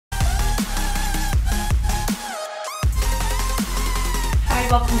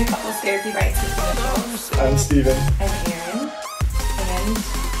welcome to Couples Therapy by Stephen. I'm Stephen. I'm Erin. And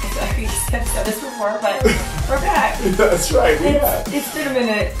I've said this before, but we're back. That's right, It's been a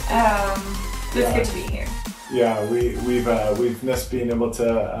minute. It's good to be here. Yeah, we've missed being able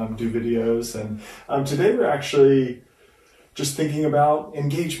to do videos, and today we're actually just thinking about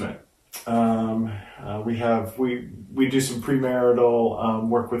engagement. We do some premarital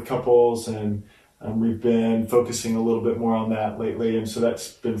work with couples, and we've been focusing a little bit more on that lately, and so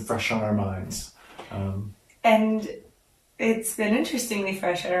that's been fresh on our minds. And it's been interestingly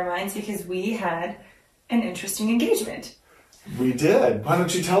fresh on our minds because we had an interesting engagement. We did. Why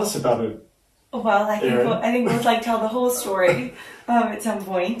don't you tell us about it? Well, I think we'll like tell the whole story at some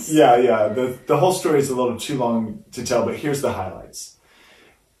point. Yeah. The whole story is a little too long to tell, but here's the highlights.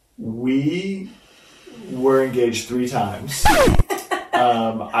 We were engaged 3 times.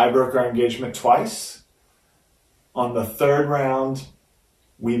 I broke our engagement twice. On the 3rd round,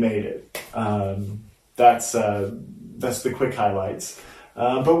 we made it. That's the quick highlights.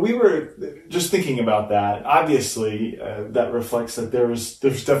 But we were just thinking about that. Obviously, that reflects that there's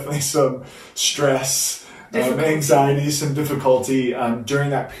definitely some stress, anxiety, some difficulty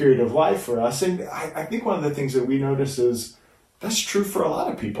during that period of life for us. And I think one of the things that we notice is that's true for a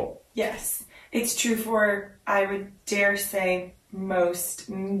lot of people. Yes, it's true for, I would dare say,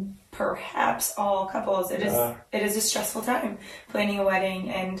 most, perhaps all couples. It is a stressful time planning a wedding,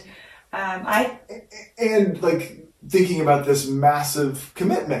 and like thinking about this massive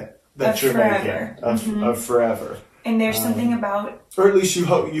commitment that you're making of forever. And there's something about, or at least you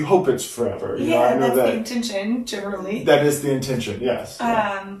hope it's forever. That's the intention generally. That is the intention. Yes.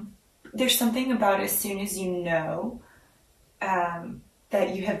 There's something about as soon as you know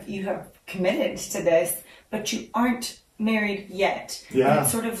that you have committed to this, but you aren't married yet. Yeah. And it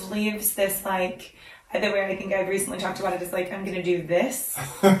sort of leaves this like, the way I think I've recently talked about it is like, I'm going to do this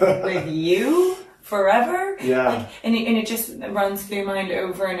with you forever. Yeah. And it just runs through your mind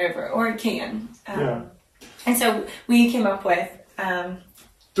over and over, or it can. And so we came up with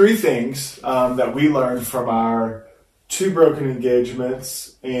 3 things that we learned from our 2 broken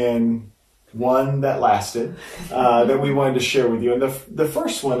engagements and 1 that lasted that we wanted to share with you. And the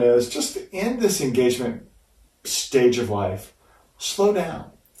first one is just in this engagement stage of life, slow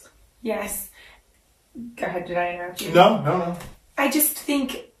down. Yes. Go ahead, did I interrupt you? No. I just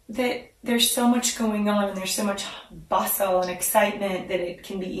think that there's so much going on and there's so much bustle and excitement that it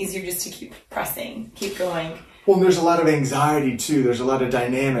can be easier just to keep pressing, keep going. Well, and there's a lot of anxiety too. There's a lot of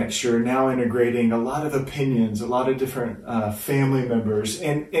dynamics. You're now integrating a lot of opinions, a lot of different family members,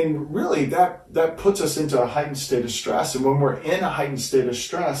 and really that puts us into a heightened state of stress. And when we're in a heightened state of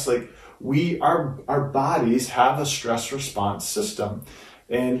stress, like our bodies have a stress response system,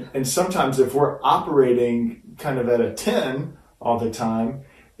 and sometimes if we're operating kind of at a 10 all the time,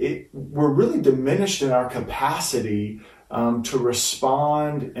 we're really diminished in our capacity to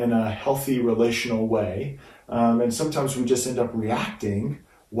respond in a healthy relational way. And sometimes we just end up reacting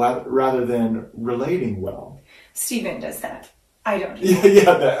rather than relating well. Stephen does that. I don't.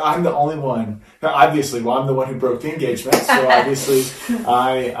 I'm the only one. Now, obviously, I'm the one who broke the engagement, so obviously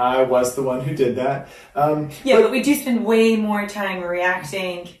I was the one who did that. But we do spend way more time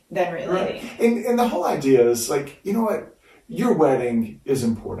reacting than relating. Right. And the whole idea is like, you know what? Your wedding is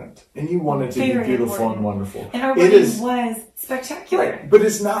important, and you want it to be beautiful and wonderful. And our wedding was spectacular. Right, but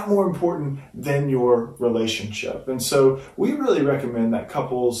it's not more important than your relationship. And so we really recommend that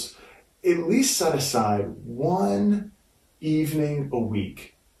couples at least set aside 1 evening a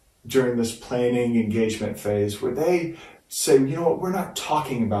week during this planning engagement phase where they say, you know what, we're not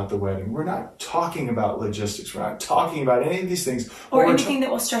talking about the wedding. We're not talking about logistics. We're not talking about any of these things. Or anything that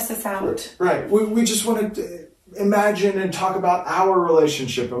will stress us out. Right. We just want to imagine and talk about our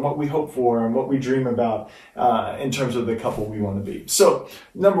relationship and what we hope for and what we dream about in terms of the couple we want to be. So,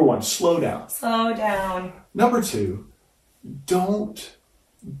 number 1, slow down. Slow down. Number 2, don't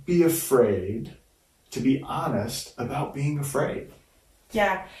be afraid to be honest about being afraid.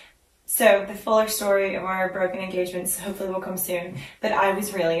 Yeah. So the fuller story of our broken engagements hopefully will come soon. But I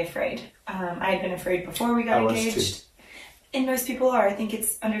was really afraid. I had been afraid before we got engaged. Was too. And most people are. I think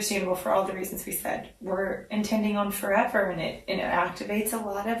it's understandable for all the reasons we said. We're intending on forever, and it activates a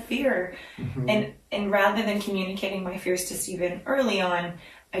lot of fear. Mm-hmm. And rather than communicating my fears to Stephen early on,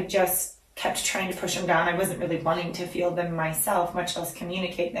 I just kept trying to push them down. I wasn't really wanting to feel them myself, much less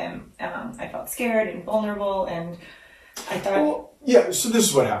communicate them. I felt scared and vulnerable, and I thought... So this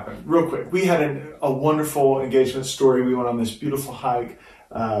is what happened, real quick. We had a wonderful engagement story. We went on this beautiful hike.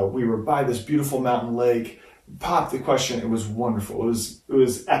 We were by this beautiful mountain lake. Popped the question. It was wonderful. It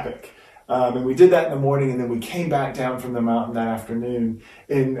was epic. And we did that in the morning, and then we came back down from the mountain that afternoon.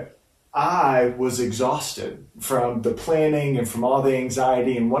 And I was exhausted from the planning and from all the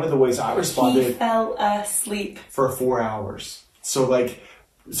anxiety. And one of the ways I responded... He fell asleep. For 4 hours. So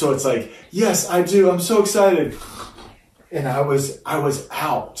it's like, yes, I do. I'm so excited. And I was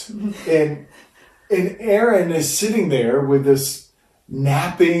out. And Aaron is sitting there with this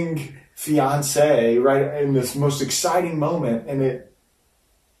napping fiance, right, in this most exciting moment. And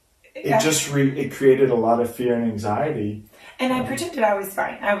it created a lot of fear and anxiety. And I pretended I was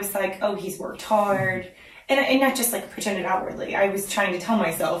fine. I was like, oh, he's worked hard. And not just like pretended outwardly. I was trying to tell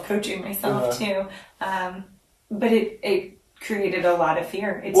myself, coaching myself too. But it created a lot of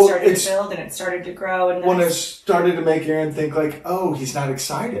fear. It started to build and it started to grow. And when it started to make Aaron think like, oh, he's not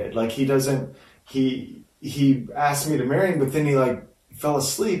excited. Like he asked me to marry him, but then he like fell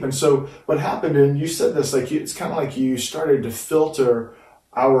asleep. And so what happened, and you said this, like it's kind of like you started to filter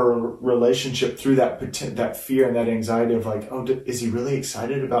our relationship through that fear and that anxiety of like, oh, is he really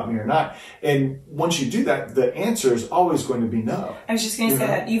excited about me or not? And once you do that, the answer is always going to be no. I was just going to say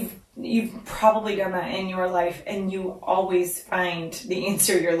that you've probably done that in your life, and you always find the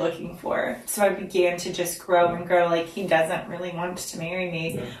answer you're looking for. So I began to just grow and grow. Like, he doesn't really want to marry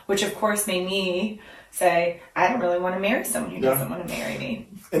me, which of course made me say, I don't really want to marry someone who doesn't want to marry me.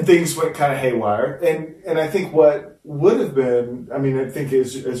 And things went kind of haywire. And I think what would have been, I mean, I think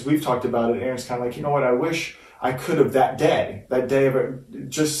as we've talked about it, Aaron's kind of like, you know what, I wish I could have that day of it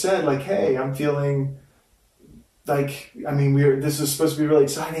just said like, hey, I'm feeling like, I mean, this is supposed to be really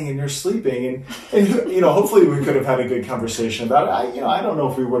exciting and you're sleeping. And you know, hopefully we could have had a good conversation about it. I don't know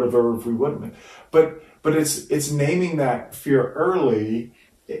if we would have or if we wouldn't. But it's naming that fear early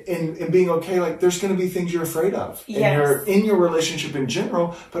and being okay, like there's going to be things you're afraid of in your relationship in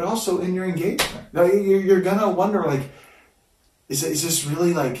general, but also in your engagement. Now, you're going to wonder, like, is this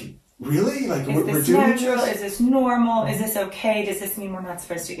really like, really? Like, is this we're doing natural? this? Is this normal? Is this okay? Does this mean we're not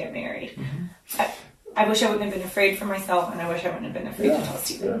supposed to get married? Mm-hmm. I wish I wouldn't have been afraid for myself, and I wish I wouldn't have been afraid to tell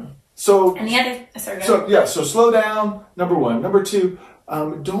Stephen. Yeah. So, and the other, so slow down, number one. Number two,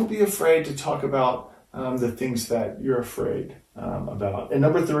 don't be afraid to talk about the things that you're afraid about. And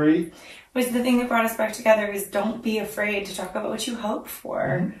number three was the thing that brought us back together is don't be afraid to talk about what you hope for.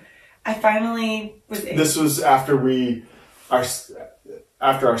 Mm-hmm. I finally was. This was after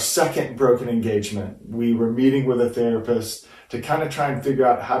our second broken engagement. We were meeting with a therapist to kind of try and figure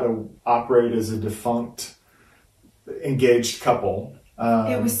out how to operate as a defunct engaged couple.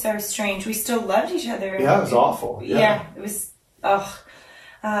 It was so strange. We still loved each other. Yeah, it was awful. Yeah, it was.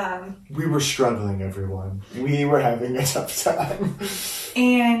 We were struggling, everyone. We were having a tough time.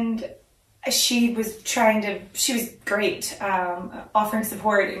 And she was great, offering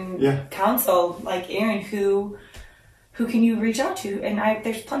support and counsel, like, Aaron, who can you reach out to? And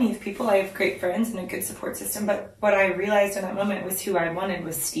there's plenty of people. I have great friends and a good support system, but what I realized in that moment was who I wanted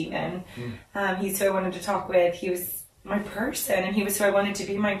was Stephen. He's who I wanted to talk with. He was my person, and he was who I wanted to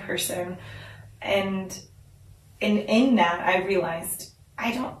be my person. And in that, I realized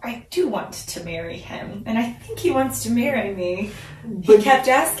I do want to marry him, and I think he wants to marry me. He kept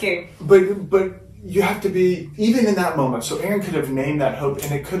asking. But you have to be, even in that moment, so Aaron could have named that hope,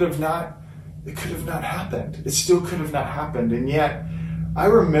 and it could have not happened. It still could have not happened. And yet, I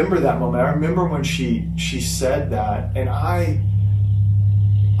remember that moment. I remember when she said that, and I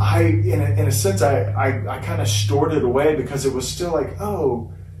in a sense, I kind of stored it away because it was still like,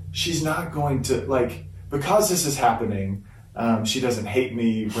 oh, she's not going to, like, because this is happening, she doesn't hate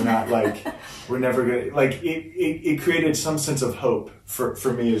me. We're not like, we're never gonna, like, it created some sense of hope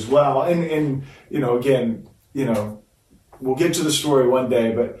for me as well. And you know, again, you know, we'll get to the story one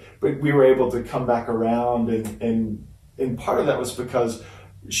day, but we were able to come back around, and part of that was because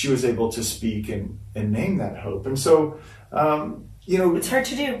she was able to speak and name that hope. And so, you know, it's hard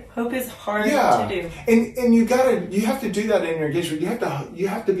to do. Hope is hard to do. And you have to do that in your engagement. You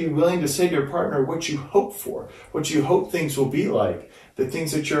have to be willing to say to your partner what you hope for, what you hope things will be like, the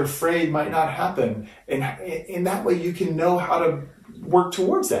things that you're afraid might not happen. And in that way you can know how to work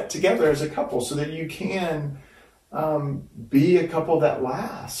towards that together as a couple so that you can be a couple that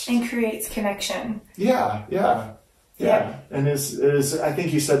lasts. And creates connection. Yeah. And is I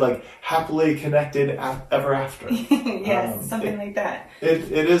think you said, like, happily connected ever after. Yes, something like that.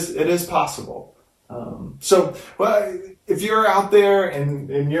 It is possible. So, well, if you're out there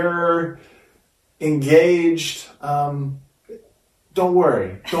and you're engaged, don't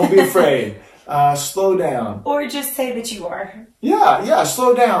worry. Don't be afraid. Slow down. Or just say that you are. Yeah,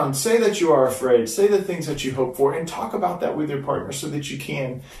 slow down. Say that you are afraid. Say the things that you hope for, and talk about that with your partner so that you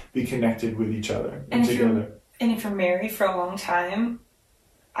can be connected with each other and together. And if you're married for a long time,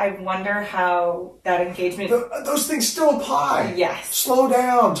 I wonder how that engagement... Those things still apply. Yes. Slow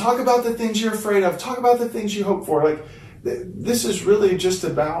down. Talk about the things you're afraid of. Talk about the things you hope for. Like, this is really just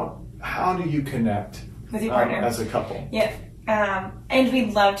about how do you connect with your partner as a couple. Yeah. And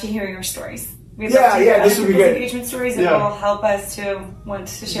we'd love to hear your stories. We'd love to hear this would be great. Engagement stories that will help us to want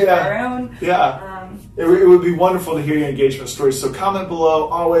to share our own. Yeah. It would be wonderful to hear your engagement stories. So comment below.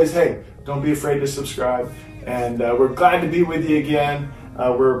 Always, hey, don't be afraid to subscribe. And we're glad to be with you again.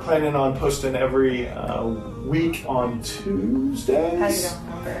 We're planning on posting every week on Tuesdays. I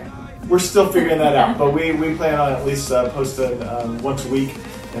don't remember. We're still figuring that out, but we plan on at least posting once a week.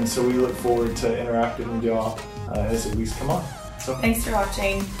 And so we look forward to interacting with y'all as the weeks come on. So thanks for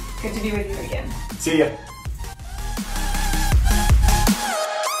watching. Good to be with you again. See ya.